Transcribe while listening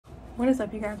What is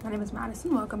up, you guys? My name is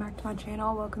Madison. Welcome back to my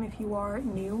channel. Welcome if you are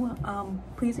new.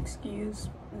 Please excuse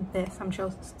this. I'm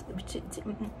still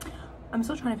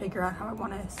trying to figure out how I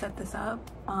want to set this up.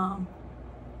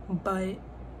 But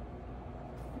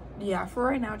yeah, for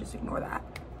right now, just ignore that.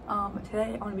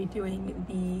 Today I'm going to be doing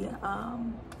the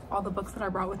all the books that I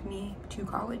brought with me to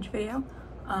college video.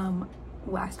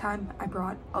 Last time I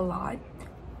brought a lot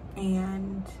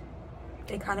and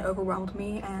it kind of overwhelmed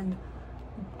me, and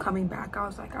coming back I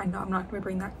was like, I know I'm not going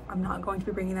to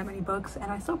be bringing that many books,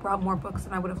 and I still brought more books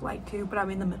than I would have liked to, but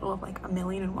I'm in the middle of like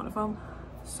 1,000,001 of them,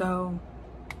 so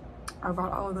I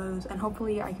brought all of those, and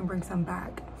hopefully I can bring some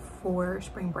back for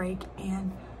spring break,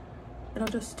 and it'll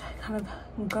just kind of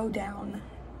go down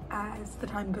as the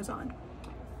time goes on.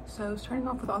 So starting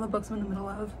off with all the books I'm in the middle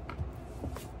of,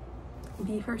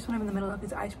 the first one I'm in the middle of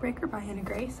is Icebreaker by Hannah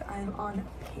Grace. I'm on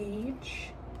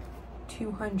page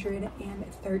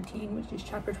 213, which is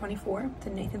chapter 24, to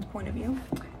Nathan's point of view.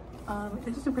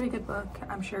 This is a pretty good book.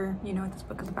 I'm sure you know what this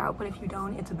book is about, but if you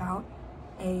don't, it's about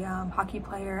a hockey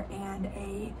player and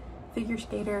a figure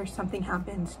skater. Something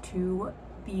happens to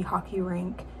the hockey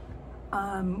rink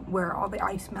where all the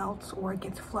ice melts or it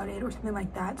gets flooded or something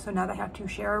like that, so now they have to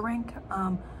share a rink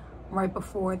right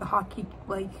before the hockey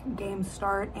games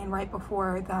start and right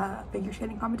before the figure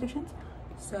skating competitions.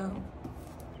 So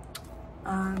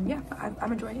yeah,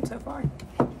 I'm enjoying it so far.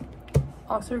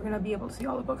 Also, you're gonna be able to see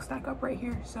all the books stack up right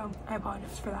here, so I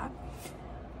apologize for that.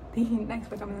 The next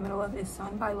book I'm in the middle of is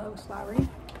Sun by Lois Lowry.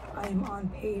 I'm on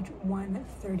page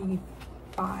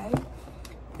 135.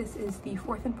 This is the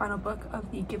fourth and final book of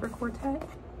the Giver Quartet,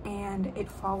 and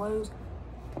it follows,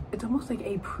 it's almost like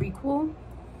a prequel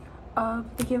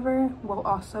of The Giver, while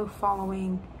also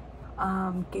following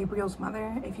Gabriel's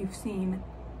mother. If you've seen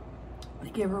The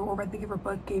Giver or read the Giver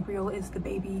book, Gabriel is the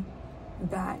baby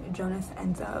that Jonas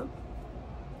ends up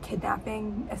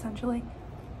kidnapping, essentially.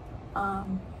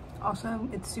 Also,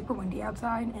 it's super windy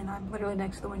outside, and I'm literally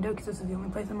next to the window because this is the only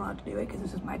place I'm allowed to do it, because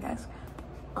this is my desk.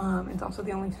 It's also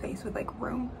the only space with like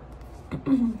room.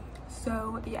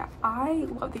 So yeah, I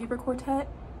love the Giver Quartet.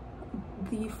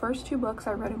 The first two books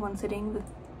I read in one sitting. The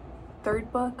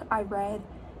third book I read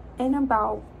in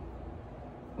about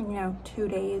 2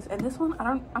 days, and this one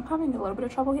I'm having a little bit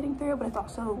of trouble getting through it, but it's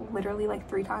also literally like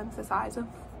 3 times the size of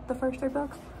the first 3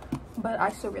 books, but I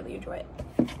still really enjoy it.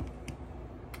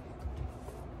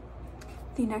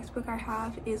 The next book I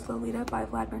have is Lolita by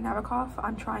Vladimir Nabokov.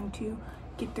 I'm trying to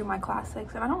get through my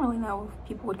classics, and I don't really know if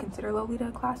people would consider Lolita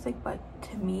a classic, but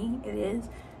to me it is,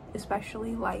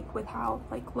 especially like with how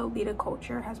like Lolita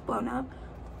culture has blown up.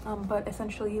 But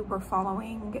essentially we're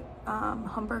following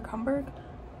Humbert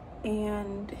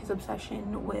and his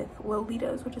obsession with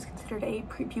Lolitas, which is considered a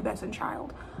prepubescent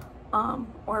child,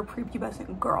 or a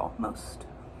prepubescent girl, most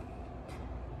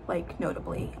like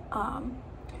notably,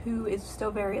 who is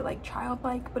still very like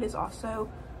childlike, but is also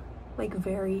like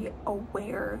very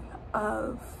aware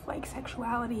of like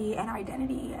sexuality and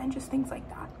identity and just things like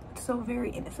that. So very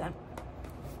innocent.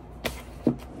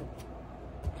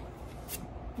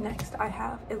 Next, I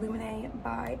have Illuminae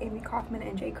by Amy Kaufman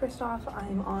and Jay Kristoff.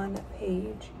 I'm on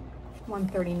page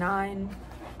 139.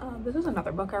 This is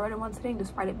another book I read in one sitting,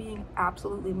 despite it being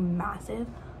absolutely massive.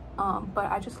 But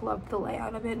I just loved the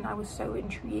layout of it, and I was so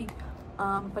intrigued.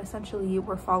 But essentially,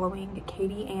 we're following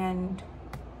Katie and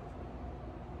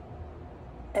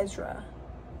Ezra.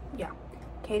 Yeah,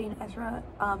 Katie and Ezra,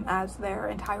 as their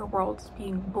entire world's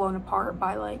being blown apart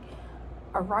by like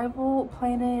a rival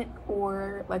planet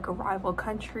or like a rival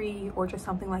country or just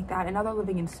something like that, and now they're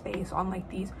living in space on like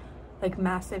these like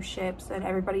massive ships, and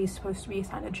everybody's supposed to be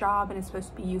assigned a job, and it's supposed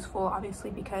to be useful,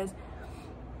 obviously, because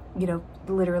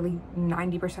literally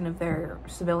 90% of their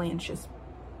civilians just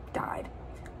died.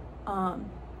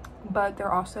 But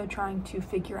they're also trying to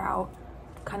figure out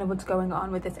kind of what's going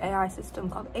on with this AI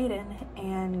system called Aiden,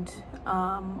 and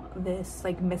this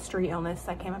like mystery illness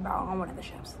that came about on one of the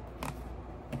ships.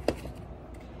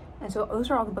 And so those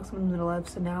are all the books I'm in the middle of.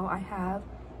 So now I have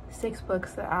 6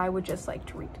 books that I would just like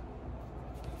to read.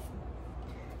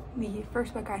 The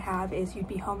first book I have is You'd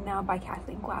Be Home Now by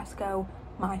Kathleen Glasgow.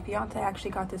 My fiance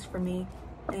actually got this for me,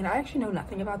 and I actually know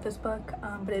nothing about this book,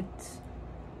 but it's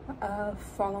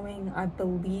following, I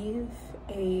believe,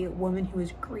 a woman who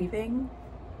is grieving,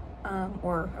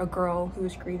 or a girl who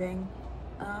is grieving,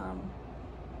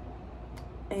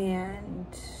 and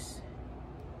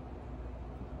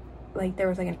like there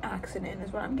was like an accident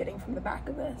is what I'm getting from the back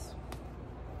of this.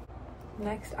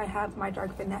 Next, I have My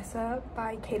Dark Vanessa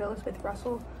by Kate Elizabeth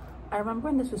Russell. I remember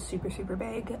when this was super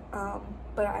big,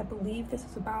 but I believe this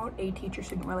is about a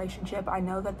teacher-student relationship. I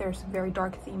know that there's some very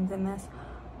dark themes in this,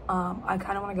 I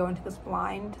kind of want to go into this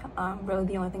blind. Really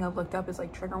the only thing I've looked up is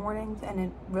like trigger warnings, and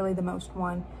then really the most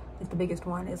one, like the biggest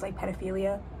one, is like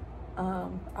pedophilia,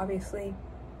 obviously.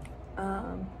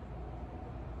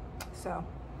 So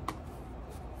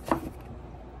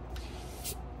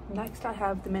next I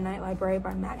have The Midnight Library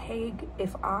by Matt Haig.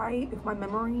 If my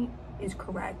memory is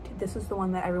correct, this is the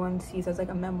one that everyone sees as like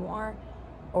a memoir,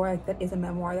 or like that is a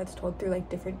memoir that's told through like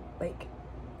different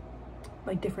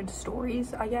different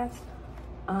stories, I guess.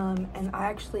 And I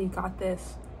actually got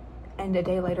this, and a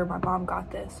day later my mom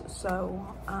got this,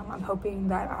 so I'm hoping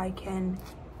that I can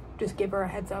just give her a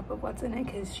heads up of what's in it,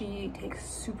 because she takes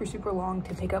super long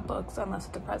to pick up books unless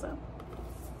it's a present.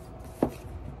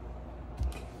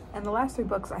 And the last 3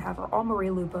 books I have are all Marie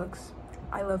Lu books.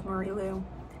 I love Marie Lu,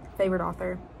 favorite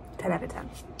author, 10 out of 10.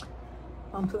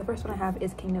 So the first one I have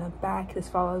is Kingdom of Back. This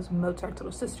follows Mozart's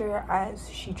little sister as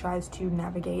she tries to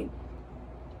navigate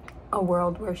a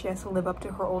world where she has to live up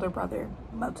to her older brother,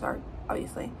 Mozart,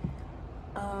 obviously.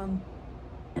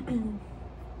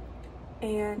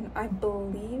 And I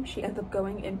believe she ends up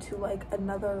going into like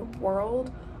another world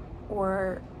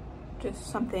or just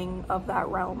something of that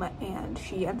realm, and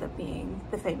she ends up being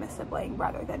the famous sibling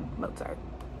rather than Mozart.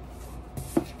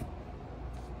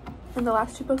 And the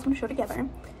last 2 books I'm going to show together.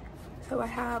 So I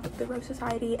have The Rose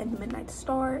Society and The Midnight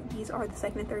Star. These are the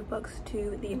second and third books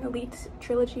to the Young Elites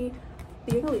trilogy.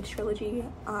 The Young Elites trilogy,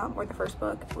 or the first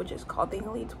book, which is called The Young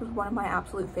Elites, was one of my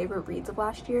absolute favorite reads of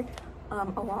last year,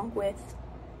 along with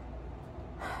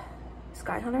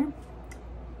Sky Hunter.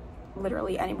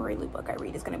 Literally any Marie Lu book I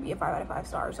read is going to be a 5 out of 5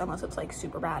 stars, unless it's like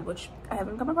super bad, which I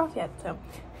haven't come across yet. So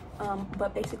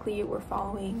but basically we're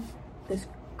following this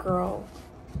girl.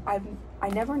 I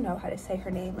never know how to say her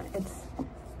name. It's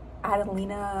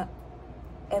Adelina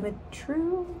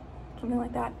Emetru, something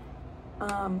like that.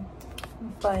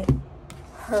 But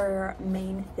her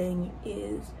main thing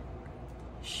is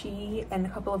she and a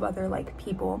couple of other like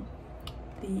people,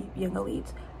 the Young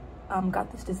Elites,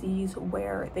 got this disease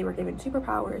where they were given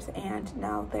superpowers, and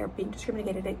now they're being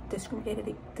discriminated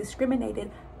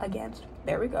against.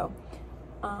 There we go.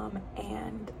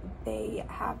 And they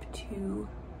have to,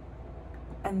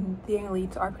 and the Young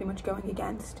Elites are pretty much going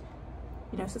against,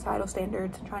 you know, societal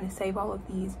standards and trying to save all of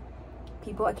these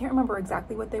people. I can't remember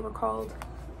exactly what they were called.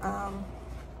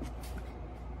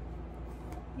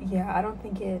 Yeah, I don't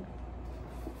think it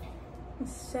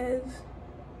says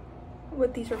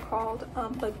what these are called,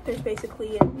 but there's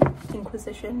basically an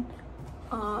inquisition,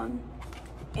 and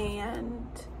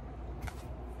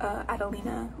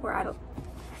Adelina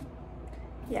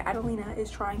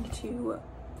is trying to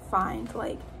find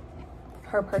like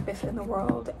her purpose in the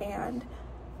world, and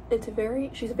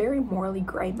she's a very morally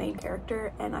gray main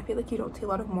character, and I feel like you don't see a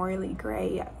lot of morally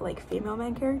gray like female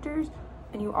main characters,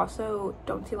 and you also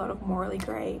don't see a lot of morally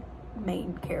gray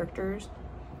main characters,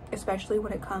 especially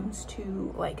when it comes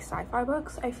to like sci-fi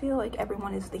books. I feel like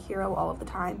everyone is the hero all of the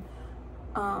time,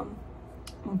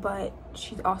 but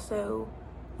she's also,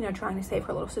 you know, trying to save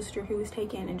her little sister who was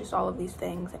taken, and just all of these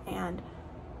things. And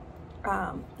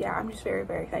yeah, I'm just very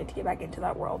excited to get back into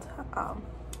that world.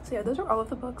 So yeah, those are all of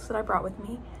the books that I brought with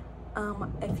me.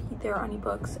 If there are any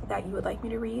books that you would like me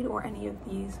to read, or any of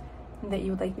these that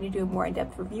you would like me to do a more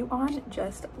in-depth review on,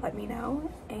 just let me know.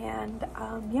 And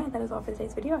yeah, that is all for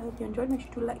today's video. I hope you enjoyed. Make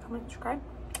sure to like, comment, subscribe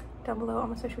down below.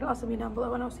 I'm also sure to also be down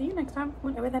below, and I'll see you next time,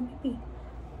 whenever that may be.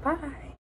 Bye.